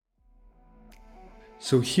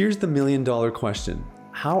So here's the $1,000,000 question.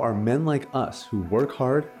 How are men like us who work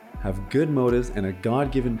hard, have good motives, and a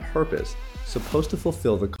God-given purpose supposed to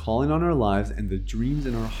fulfill the calling on our lives and the dreams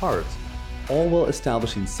in our hearts, all while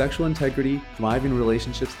establishing sexual integrity, thriving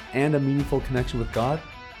relationships, and a meaningful connection with God?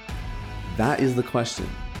 That is the question,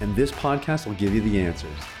 and this podcast will give you the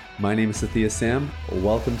answers. My name is Sathya Sam.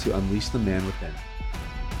 Welcome to Unleash the Man Within.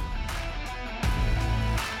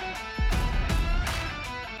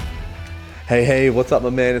 Hey, what's up, my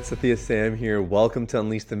man? It's Sathya Sam here. Welcome to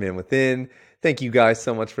Unleash the Man Within. Thank you guys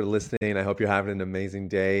so much for listening. I hope you're having an amazing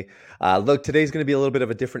day. Look, today's going to be a little bit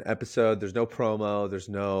of a different episode. There's no promo. There's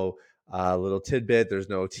no little tidbit. There's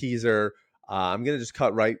no teaser. I'm going to just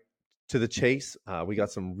cut right to the chase. We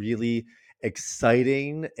got some really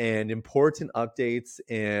exciting and important updates,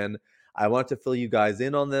 and I want to fill you guys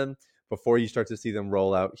in on them before you start to see them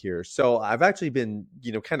roll out here. So I've actually been,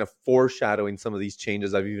 kind of foreshadowing some of these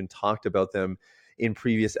changes. I've even talked about them in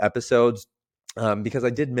previous episodes because I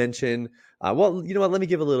did mention, well, you know what, let me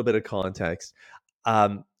give a little bit of context.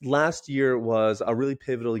 Last year was a really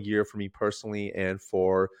pivotal year for me personally and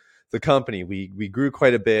for the company. We grew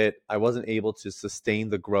quite a bit. I wasn't able to sustain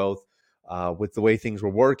the growth with the way things were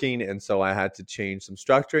working. And so I had to change some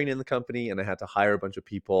structuring in the company and I had to hire a bunch of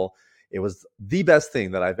people. It was the best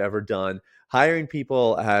thing that I've ever done. Hiring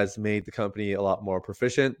people has made the company a lot more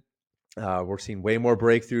proficient. We're seeing way more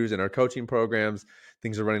breakthroughs in our coaching programs.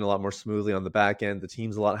 Things are running a lot more smoothly on the back end. The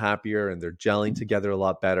team's a lot happier and they're gelling together a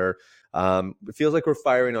lot better. It feels like we're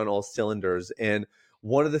firing on all cylinders. And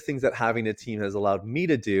one of the things that having a team has allowed me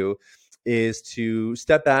to do is to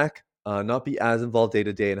step back, not be as involved day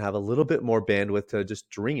to day, and have a little bit more bandwidth to just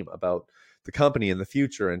dream about the company in the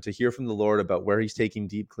future and to hear from the Lord about where he's taking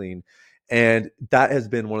Deep Clean. And that has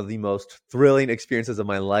been one of the most thrilling experiences of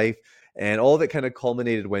my life. And all of it kind of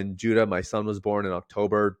culminated when Judah, my son, was born in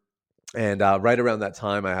October. And right around that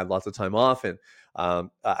time, I had lots of time off, and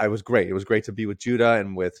I was great. It was great to be with Judah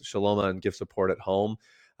and with Shaloma and give support at home.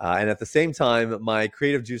 And at the same time, my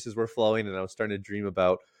creative juices were flowing, and I was starting to dream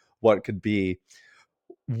about what could be.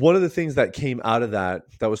 One of the things that came out of that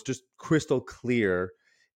was just crystal clear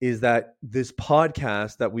is that this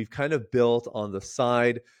podcast that we've kind of built on the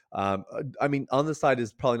side, on the side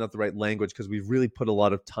is probably not the right language because we've really put a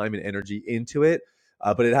lot of time and energy into it,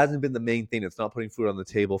 but it hasn't been the main thing. It's not putting food on the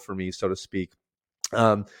table for me, so to speak.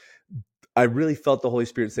 I really felt the Holy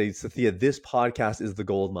Spirit say, Sathya, this podcast is the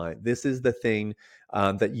gold mine. This is the thing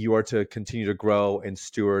that you are to continue to grow and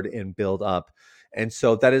steward and build up. And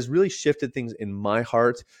so that has really shifted things in my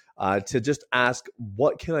heart to just ask,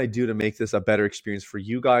 what can I do to make this a better experience for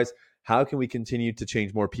you guys? How can we continue to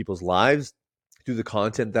change more people's lives through the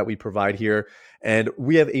content that we provide here? And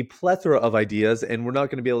we have a plethora of ideas, and we're not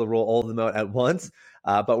going to be able to roll all of them out at once,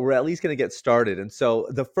 but we're at least going to get started. And so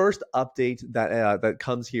the first update that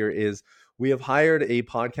comes here is we have hired a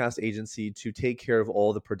podcast agency to take care of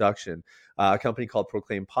all the production, a company called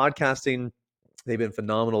Proclaim Podcasting. They've been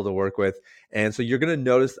phenomenal to work with. And so you're going to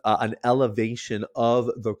notice an elevation of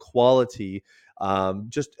the quality,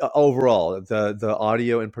 just overall, the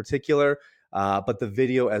audio in particular, but the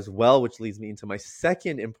video as well, which leads me into my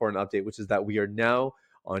second important update, which is that we are now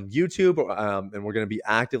on YouTube, and we're going to be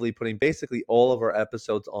actively putting basically all of our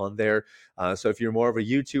episodes on there. So if you're more of a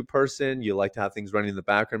YouTube person, you like to have things running in the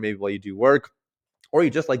background maybe while you do work, or you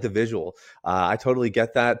just like the visual, I totally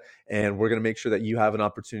get that. And we're going to make sure that you have an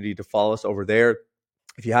opportunity to follow us over there.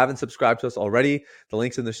 If you haven't subscribed to us already, the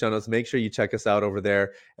link's in the show notes. Make sure you check us out over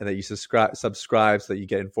there and that you subscribe so that you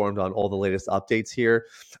get informed on all the latest updates here.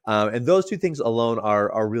 And those two things alone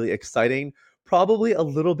are really exciting. Probably a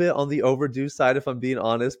little bit on the overdue side, if I'm being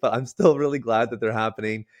honest, but I'm still really glad that they're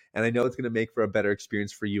happening. And I know it's going to make for a better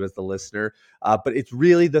experience for you as the listener. But it's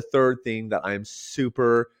really the third thing that I'm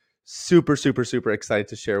super excited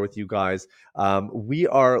to share with you guys. We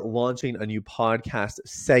are launching a new podcast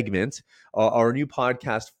segment, our new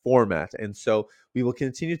podcast format. And so we will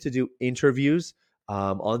continue to do interviews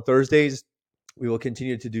on Thursdays. We will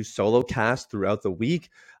continue to do solo casts throughout the week.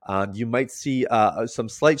 You might see some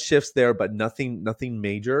slight shifts there, but nothing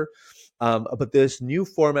major. But this new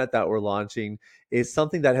format that we're launching is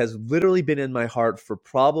something that has literally been in my heart for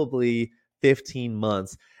probably 15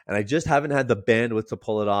 months. And I just haven't had the bandwidth to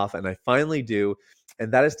pull it off. And I finally do.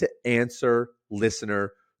 And that is to answer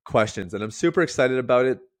listener questions. And I'm super excited about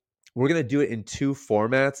it. We're going to do it in two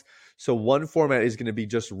formats. So one format is going to be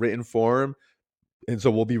just written form. And so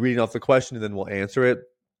we'll be reading off the question and then we'll answer it.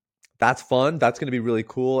 That's fun. That's going to be really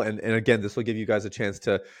cool. And again, this will give you guys a chance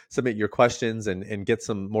to submit your questions and get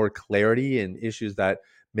some more clarity in issues that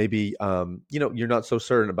maybe you're not so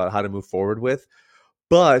certain about how to move forward with.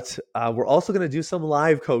 But we're also going to do some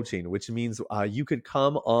live coaching, which means you could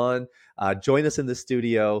come on, join us in the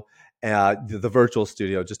studio, the virtual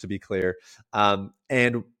studio, just to be clear,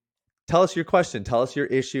 and tell us your question, tell us your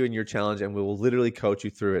issue and your challenge, and we will literally coach you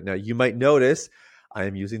through it. Now, you might notice I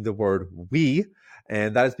am using the word we,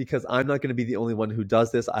 and that is because I'm not going to be the only one who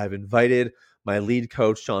does this. I've invited my lead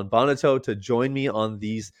coach, Sean Bonato, to join me on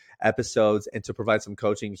these episodes and to provide some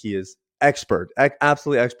coaching. He is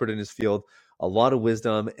absolutely expert in his field, a lot of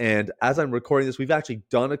wisdom. And as I'm recording this, we've actually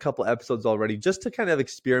done a couple episodes already just to kind of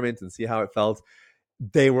experiment and see how it felt.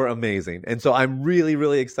 They were amazing. And so I'm really,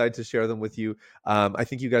 really excited to share them with you. I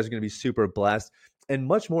think you guys are going to be super blessed. And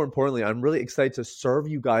much more importantly, I'm really excited to serve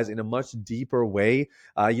you guys in a much deeper way.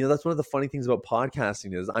 That's one of the funny things about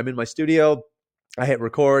podcasting is I'm in my studio, I hit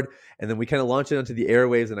record, and then we kind of launch it onto the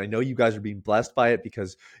airwaves. And I know you guys are being blessed by it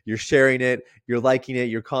because you're sharing it, you're liking it,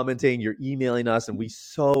 you're commenting, you're emailing us, and we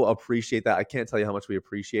so appreciate that. I can't tell you how much we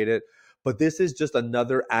appreciate it. But this is just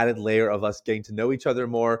another added layer of us getting to know each other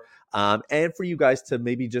more, and for you guys to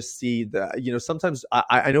maybe just see sometimes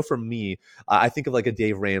I know for me, I think of like a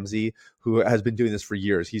Dave Ramsey who has been doing this for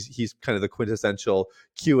years. He's kind of the quintessential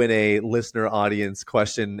Q&A listener audience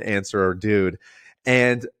question answer dude.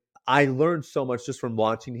 And I learned so much just from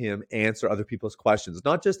watching him answer other people's questions,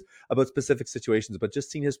 not just about specific situations, but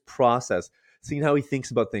just seeing his process, seeing how he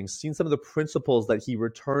thinks about things, seeing some of the principles that he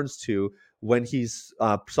returns to when he's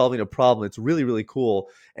solving a problem. It's really, really cool.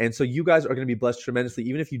 And so you guys are going to be blessed tremendously.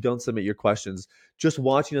 Even if you don't submit your questions, just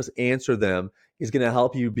watching us answer them is going to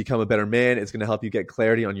help you become a better man. It's going to help you get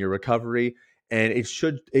clarity on your recovery. And it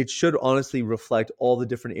should honestly reflect all the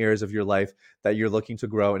different areas of your life that you're looking to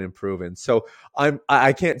grow and improve in. So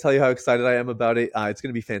I can't tell you how excited I am about it. It's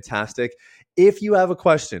going to be fantastic. If you have a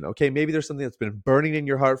question, okay, maybe there's something that's been burning in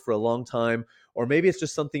your heart for a long time, or maybe it's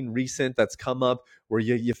just something recent that's come up where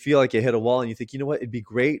you feel like you hit a wall and you think, you know what, it'd be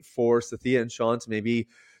great for Sathya and Sean to maybe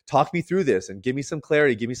talk me through this and give me some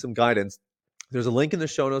clarity, give me some guidance. There's a link in the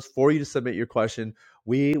show notes for you to submit your question.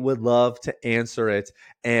 We would love to answer it.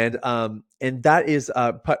 And that is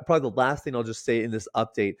probably the last thing I'll just say in this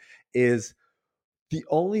update is the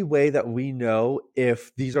only way that we know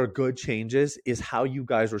if these are good changes is how you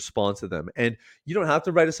guys respond to them. And you don't have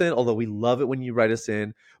to write us in, although we love it when you write us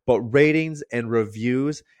in, but ratings and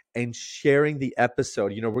reviews and sharing the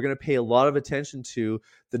episode. We're going to pay a lot of attention to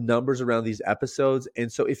the numbers around these episodes.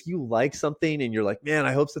 And so if you like something and you're like, man,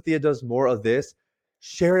 I hope Sathya does more of this,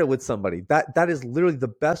 share it with somebody. That is literally the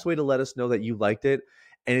best way to let us know that you liked it.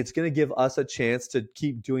 And it's going to give us a chance to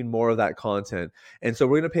keep doing more of that content. And so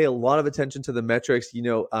we're going to pay a lot of attention to the metrics.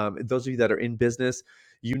 Those of you that are in business,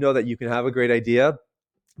 you know that you can have a great idea,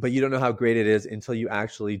 but you don't know how great it is until you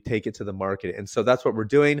actually take it to the market. And so that's what we're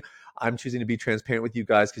doing. I'm choosing to be transparent with you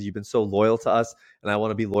guys because you've been so loyal to us, and I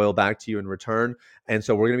want to be loyal back to you in return. And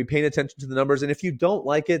so we're going to be paying attention to the numbers. And if you don't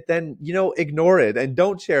like it, then, ignore it and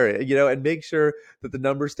don't share it, and make sure that the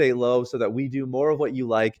numbers stay low so that we do more of what you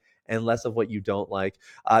like and less of what you don't like.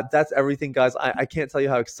 That's everything, guys. I can't tell you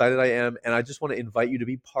how excited I am. And I just want to invite you to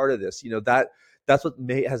be part of this. That's what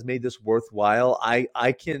has made this worthwhile.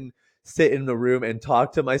 I can sit in the room and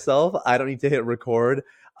talk to myself. I don't need to hit record.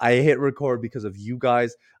 I hit record because of you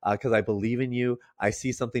guys, because I believe in you. I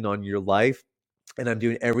see something on your life, and I'm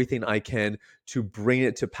doing everything I can to bring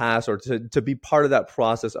it to pass, or to be part of that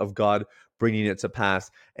process of God bringing it to pass.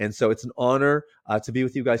 And so it's an honor to be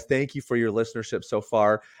with you guys. Thank you for your listenership so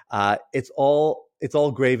far. It's all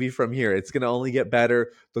gravy from here. It's going to only get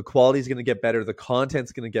better. The quality is going to get better. The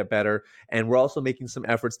content's going to get better. And we're also making some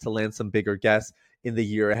efforts to land some bigger guests in the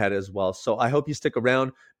year ahead as well. So I hope you stick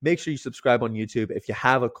around. Make sure you subscribe on YouTube. If you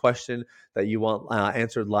have a question that you want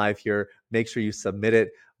answered live here, make sure you submit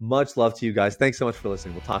it. Much love to you guys. Thanks so much for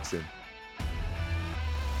listening. We'll talk soon.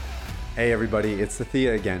 Hey everybody, it's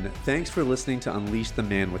Sathya again. Thanks for listening to Unleash the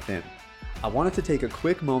Man Within. I wanted to take a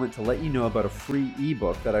quick moment to let you know about a free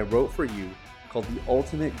ebook that I wrote for you called The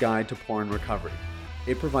Ultimate Guide to Porn Recovery.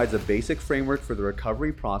 It provides a basic framework for the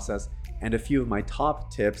recovery process and a few of my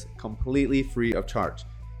top tips completely free of charge.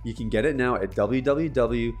 You can get it now at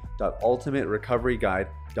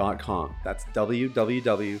www.ultimaterecoveryguide.com. That's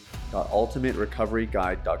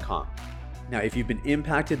www.ultimaterecoveryguide.com. Now, if you've been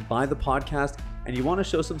impacted by the podcast and you want to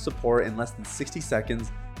show some support in less than 60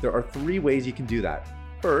 seconds, there are 3 ways you can do that.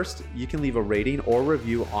 First, you can leave a rating or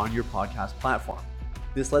review on your podcast platform.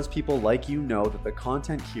 This lets people like you know that the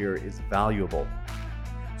content here is valuable.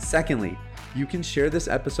 Secondly, you can share this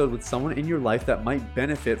episode with someone in your life that might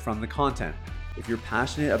benefit from the content. If you're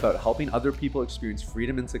passionate about helping other people experience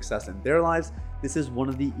freedom and success in their lives, this is one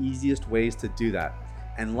of the easiest ways to do that.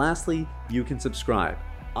 And lastly, you can subscribe.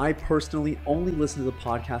 I personally only listen to the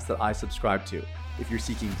podcast that I subscribe to. If you're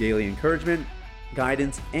seeking daily encouragement,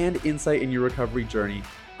 guidance, and insight in your recovery journey,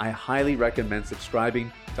 I highly recommend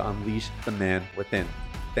subscribing to Unleash the Man Within.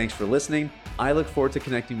 Thanks for listening. I look forward to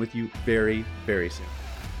connecting with you very, very soon.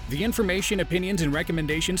 The information, opinions, and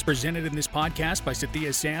recommendations presented in this podcast by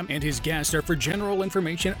Sathya Sam and his guests are for general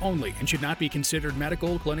information only and should not be considered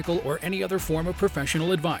medical, clinical, or any other form of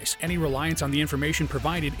professional advice. Any reliance on the information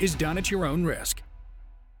provided is done at your own risk.